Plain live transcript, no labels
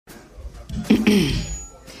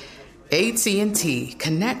AT&T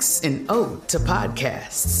connects an ode to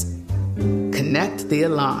podcasts. Connect the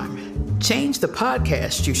alarm. Change the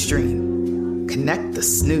podcast you stream. Connect the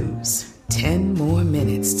snooze. 10 more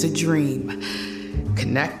minutes to dream.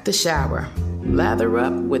 Connect the shower. Lather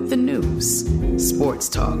up with the news. Sports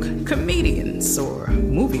talk, comedians, or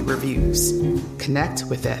movie reviews. Connect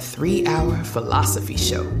with that 3-hour philosophy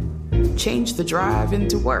show. Change the drive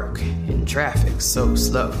into work in traffic so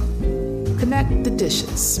slow. Connect the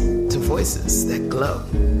dishes to voices that glow.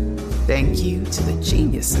 Thank you to the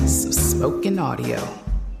geniuses of spoken audio.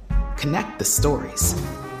 Connect the stories.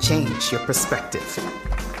 Change your perspective.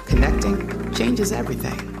 Connecting changes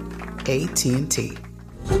everything. AT&T.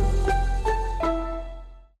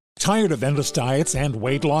 Tired of endless diets and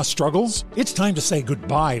weight loss struggles? It's time to say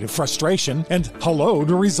goodbye to frustration and hello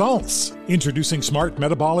to results. Introducing Smart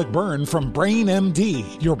Metabolic Burn from Brain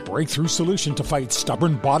MD, your breakthrough solution to fight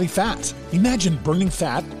stubborn body fat. Imagine burning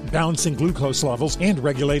fat, balancing glucose levels, and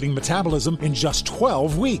regulating metabolism in just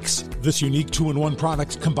 12 weeks. This unique 2-in-1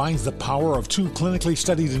 product combines the power of 2 clinically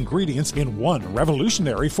studied ingredients in one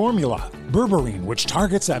revolutionary formula. Berberine, which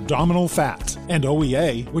targets abdominal fat, and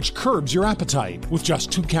OEA, which curbs your appetite. With just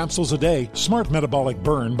 2 capsules a day, Smart Metabolic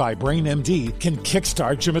Burn by Brain MD can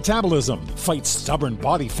kickstart your metabolism, fight stubborn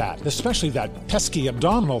body fat, especially that pesky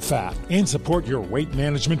abdominal fat, and support your weight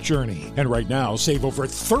management journey. And right now, save over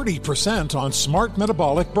 30% on Smart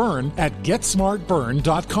Metabolic Burn at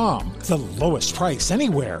GetSmartBurn.com. The lowest price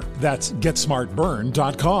anywhere. That's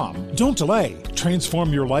GetSmartBurn.com. Don't delay.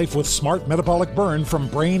 Transform your life with Smart Metabolic Burn from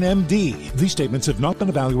Brain MD. These statements have not been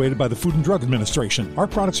evaluated by the Food and Drug Administration. Our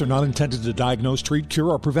products are not intended to diagnose, treat, cure,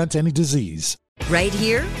 or prevent any disease. Right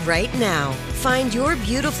here, right now. Find your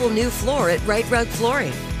beautiful new floor at Right Rug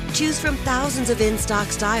Flooring. Choose from thousands of in-stock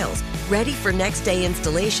styles, ready for next day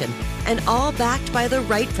installation, and all backed by the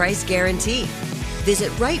right price guarantee.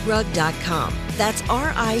 Visit rightrug.com. That's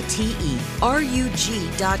RITERUG.com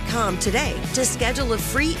today to schedule a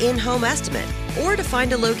free in-home estimate or to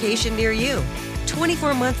find a location near you.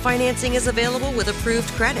 24-month financing is available with approved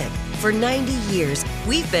credit. For 90 years,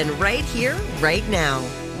 we've been right here, right now.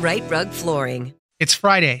 Right Rug Flooring. It's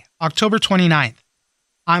Friday, October 29th.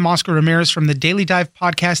 I'm Oscar Ramirez from the Daily Dive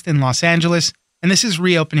podcast in Los Angeles, and this is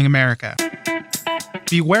Reopening America.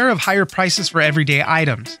 Beware of higher prices for everyday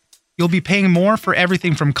items. You'll be paying more for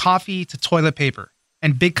everything from coffee to toilet paper,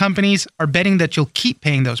 and big companies are betting that you'll keep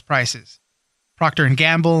paying those prices. Procter &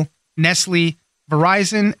 Gamble, Nestle,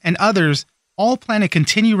 Verizon, and others all plan to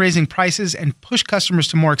continue raising prices and push customers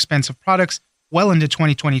to more expensive products well into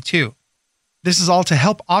 2022. This is all to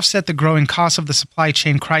help offset the growing costs of the supply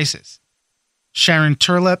chain crisis. Sharon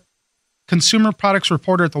Turlep, consumer products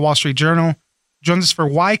reporter at the Wall Street Journal, joins us for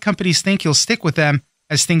why companies think you'll stick with them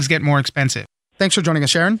as things get more expensive. Thanks for joining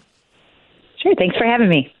us, Sharon. Sure, thanks for having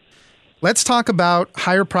me. Let's talk about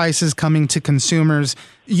higher prices coming to consumers.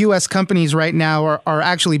 U.S. companies right now are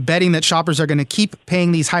actually betting that shoppers are going to keep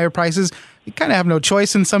paying these higher prices. You kind of have no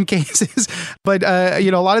choice in some cases. But, a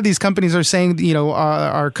lot of these companies are saying,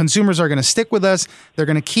 our consumers are going to stick with us. They're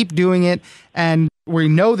going to keep doing it. And we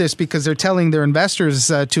know this because they're telling their investors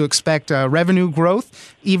to expect revenue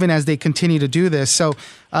growth even as they continue to do this. So,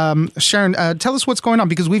 Sharon, tell us what's going on,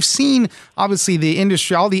 because we've seen, obviously,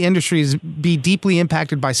 all the industries be deeply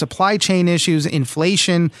impacted by supply chain issues,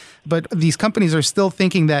 inflation, but these companies are still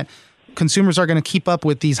thinking that consumers are going to keep up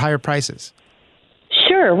with these higher prices.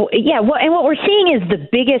 Sure. Yeah. Well, and what we're seeing is the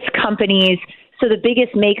biggest companies, so the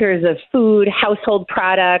biggest makers of food, household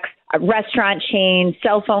products, restaurant chains,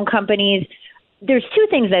 cell phone companies, there's 2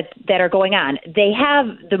 things that are going on. They have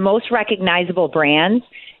the most recognizable brands.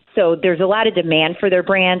 So there's a lot of demand for their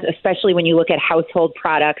brands, especially when you look at household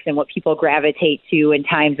products and what people gravitate to in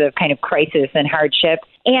times of kind of crisis and hardship.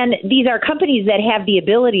 And these are companies that have the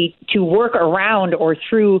ability to work around or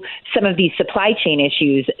through some of these supply chain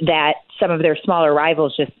issues that some of their smaller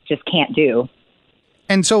rivals just can't do.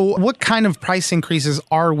 And so what kind of price increases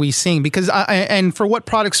are we seeing? Because and for what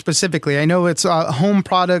products specifically? I know it's home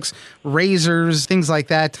products, razors, things like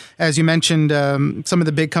that. As you mentioned, some of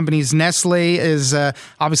the big companies, Nestle is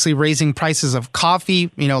obviously raising prices of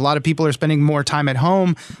coffee. A lot of people are spending more time at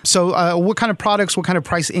home. So what kind of products, what kind of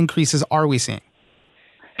price increases are we seeing?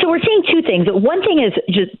 So we're seeing 2 things. One thing is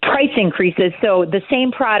just price increases. So the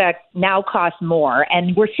same product now costs more.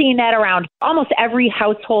 And we're seeing that around almost every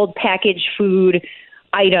household packaged food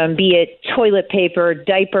item, be it toilet paper,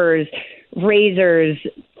 diapers, razors,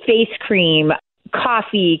 face cream,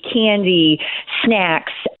 coffee, candy,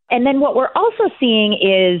 snacks. And then what we're also seeing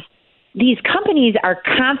is these companies are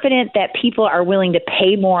confident that people are willing to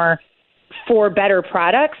pay more for better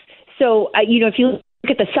products. So, if you look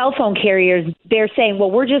Look at the cell phone carriers. They're saying, well,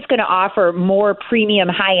 we're just going to offer more premium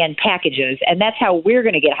high-end packages, and that's how we're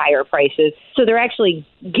going to get higher prices. So they're actually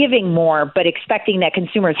giving more, but expecting that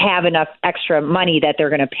consumers have enough extra money that they're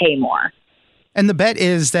going to pay more. And the bet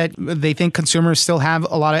is that they think consumers still have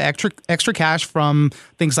a lot of extra cash from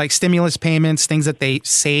things like stimulus payments, things that they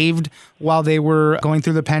saved while they were going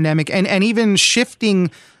through the pandemic, and even shifting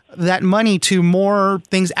that money to more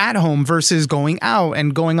things at home versus going out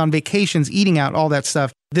and going on vacations, eating out, all that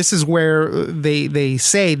stuff. This is where they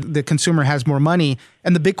say the consumer has more money.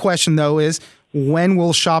 And the big question, though, is when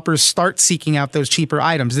will shoppers start seeking out those cheaper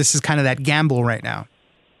items? This is kind of that gamble right now.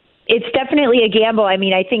 It's definitely a gamble. I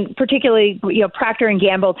mean, I think particularly, Procter &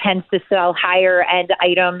 Gamble tends to sell higher end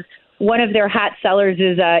items. One of their hot sellers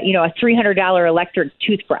is a $300 electric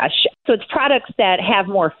toothbrush. So it's products that have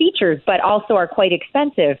more features, but also are quite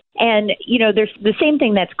expensive. And, there's the same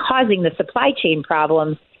thing that's causing the supply chain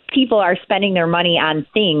problems. People are spending their money on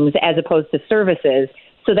things as opposed to services.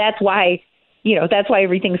 So that's why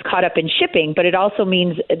everything's caught up in shipping. But it also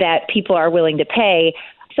means that people are willing to pay.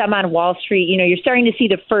 Some on Wall Street, you're starting to see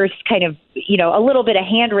the first kind of, a little bit of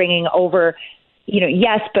hand wringing over,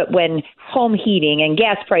 yes, but when home heating and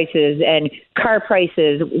gas prices and car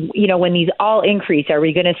prices, when these all increase, are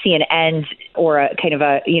we going to see an end or a kind of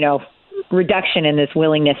a, reduction in this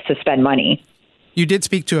willingness to spend money? You did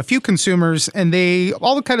speak to a few consumers, and they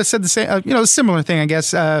all kind of said the same, similar thing, I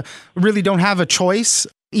guess, really don't have a choice.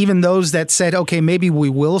 Even those that said, okay, maybe we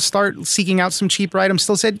will start seeking out some cheaper items,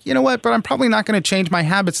 still said, you know what, but I'm probably not going to change my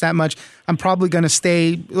habits that much. I'm probably going to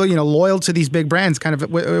stay, loyal to these big brands, kind of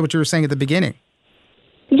what you were saying at the beginning.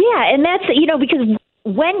 Yeah, and that's, because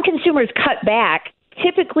when consumers cut back,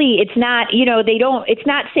 typically it's not, it's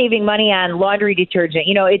not saving money on laundry detergent.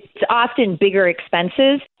 It's often bigger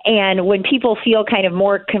expenses. And when people feel kind of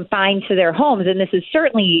more confined to their homes, and this is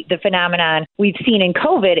certainly the phenomenon we've seen in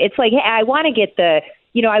COVID, it's like, hey, I want to get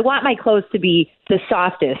I want my clothes to be the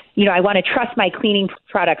softest. I want to trust my cleaning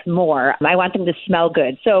products more. I want them to smell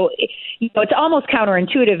good. So, it's almost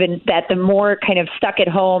counterintuitive in that the more kind of stuck at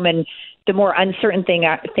home and the more uncertain things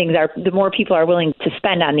are, the more people are willing to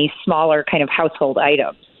spend on these smaller kind of household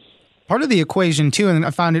items. Part of the equation, too, and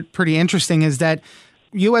I found it pretty interesting, is that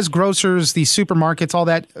U.S. grocers, the supermarkets, all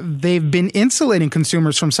that, they've been insulating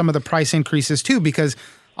consumers from some of the price increases, too, because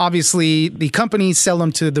obviously the companies sell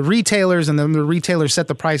them to the retailers, and then the retailers set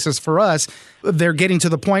the prices for us. They're getting to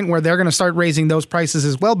the point where they're going to start raising those prices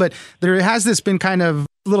as well. But there has this been kind of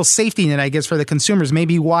a little safety net, I guess, for the consumers,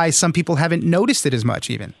 maybe why some people haven't noticed it as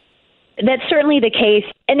much even. That's certainly the case.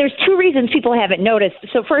 And there's two reasons people haven't noticed.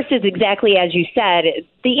 So first is exactly as you said,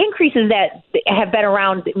 the increases that have been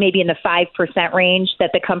around maybe in the 5% range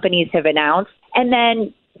that the companies have announced. And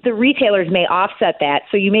then the retailers may offset that.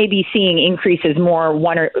 So you may be seeing increases more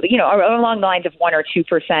along the lines of 1 or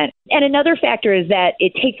 2%. And another factor is that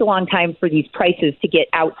it takes a long time for these prices to get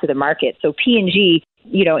out to the market. So P&G,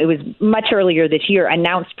 it was much earlier this year,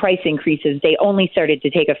 announced price increases. They only started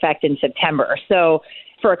to take effect in September. So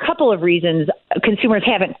for a couple of reasons, consumers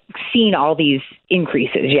haven't seen all these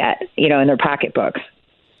increases yet, in their pocketbooks.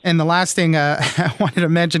 And the last thing I wanted to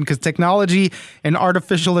mention, because technology and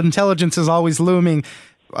artificial intelligence is always looming,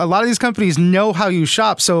 a lot of these companies know how you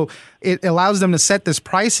shop, so it allows them to set this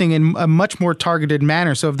pricing in a much more targeted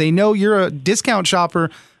manner. So if they know you're a discount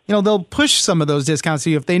shopper, they'll push some of those discounts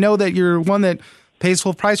to you. If they know that you're one that pays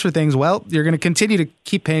full price for things, well, you're going to continue to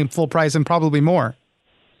keep paying full price and probably more.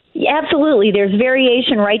 Yeah, absolutely. There's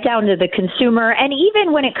variation right down to the consumer. And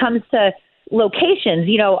even when it comes to locations,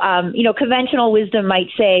 conventional wisdom might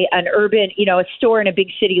say an urban, a store in a big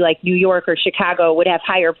city like New York or Chicago would have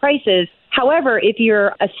higher prices. However, if you're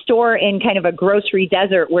a store in kind of a grocery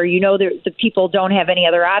desert where the people don't have any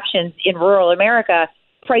other options in rural America,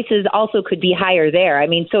 prices also could be higher there. I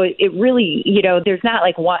mean, so it really, there's not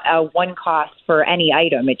like one cost for any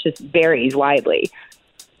item. It just varies widely.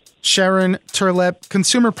 Sharon Turlep,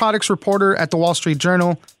 consumer products reporter at the Wall Street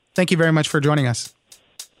Journal. Thank you very much for joining us.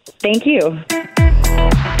 Thank you.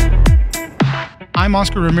 I'm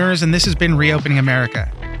Oscar Ramirez, and this has been Reopening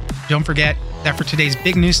America. Don't forget that for today's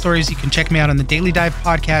big news stories, you can check me out on the Daily Dive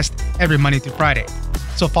podcast every Monday through Friday.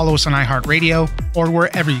 So follow us on iHeartRadio or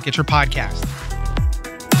wherever you get your podcasts.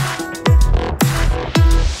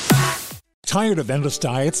 Tired of endless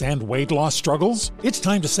diets and weight loss struggles? It's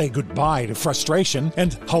time to say goodbye to frustration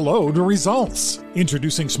and hello to results.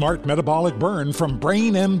 Introducing Smart Metabolic Burn from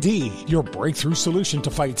Brain MD, your breakthrough solution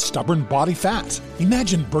to fight stubborn body fat.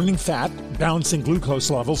 Imagine burning fat, balancing glucose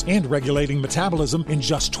levels, and regulating metabolism in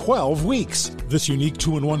just 12 weeks. This unique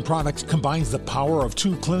 2-in-1 product combines the power of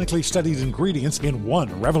 2 clinically studied ingredients in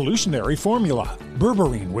one revolutionary formula.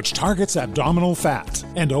 Berberine, which targets abdominal fat,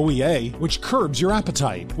 and OEA, which curbs your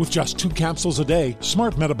appetite. With just 2 capsules a day,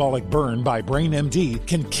 Smart Metabolic Burn by Brain MD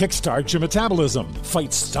can kickstart your metabolism,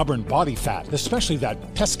 fight stubborn body fat, especially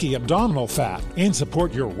that pesky abdominal fat, and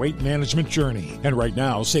support your weight management journey. And right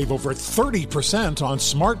now, save over 30% on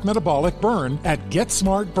Smart Metabolic Burn at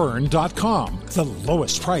GetSmartBurn.com. The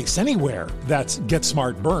lowest price anywhere. That's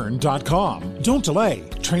GetSmartBurn.com. Don't delay.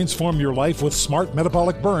 Transform your life with Smart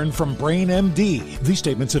Metabolic Burn from Brain MD. These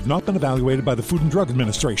statements have not been evaluated by the Food and Drug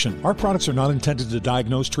Administration. Our products are not intended to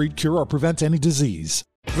diagnose, treat, cure, or prevent any disease.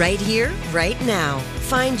 Right here, right now.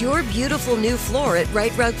 Find your beautiful new floor at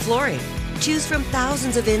Right Rug Flooring. Choose from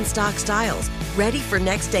thousands of in-stock styles, ready for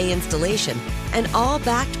next day installation, and all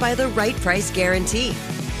backed by the right price guarantee.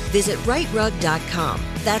 Visit rightrug.com.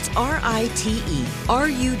 That's RITERUG.com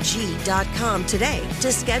today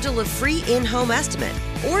to schedule a free in-home estimate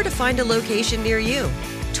or to find a location near you.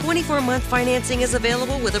 24-month financing is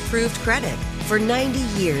available with approved credit. For 90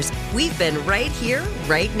 years, we've been right here,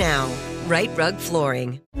 right now. Right Rug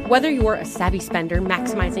Flooring. Whether you're a savvy spender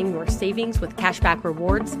maximizing your savings with cashback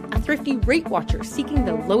rewards, a thrifty rate watcher seeking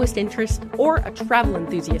the lowest interest, or a travel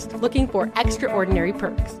enthusiast looking for extraordinary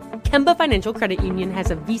perks, Kemba Financial Credit Union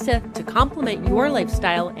has a visa to complement your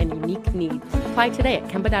lifestyle and unique needs. Apply today at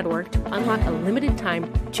Kemba.org to unlock a limited time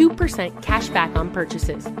 2% cash back on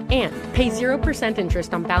purchases and pay 0%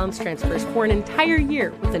 interest on balance transfers for an entire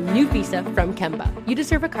year with a new visa from Kemba. You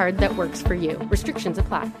deserve a card that works for you. Restrictions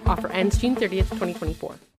apply. Offer ends June 30th, 2024.